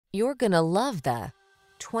You're gonna love the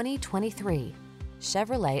 2023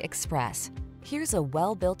 Chevrolet Express. Here's a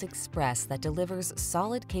well-built Express that delivers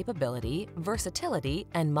solid capability, versatility,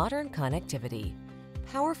 and modern connectivity.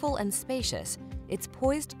 Powerful and spacious, it's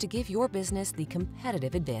poised to give your business the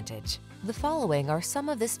competitive advantage. The following are some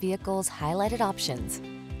of this vehicle's highlighted options: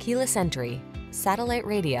 keyless entry, satellite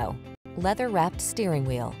radio, leather-wrapped steering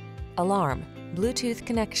wheel, alarm, Bluetooth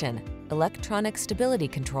connection, electronic stability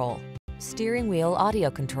control, steering wheel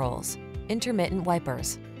audio controls, intermittent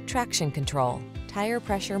wipers, traction control, tire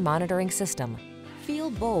pressure monitoring system.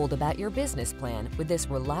 Feel bold about your business plan with this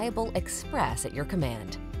reliable Express at your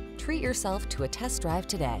command. Treat yourself to a test drive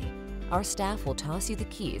today. Our staff will toss you the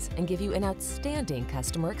keys and give you an outstanding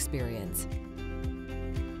customer experience.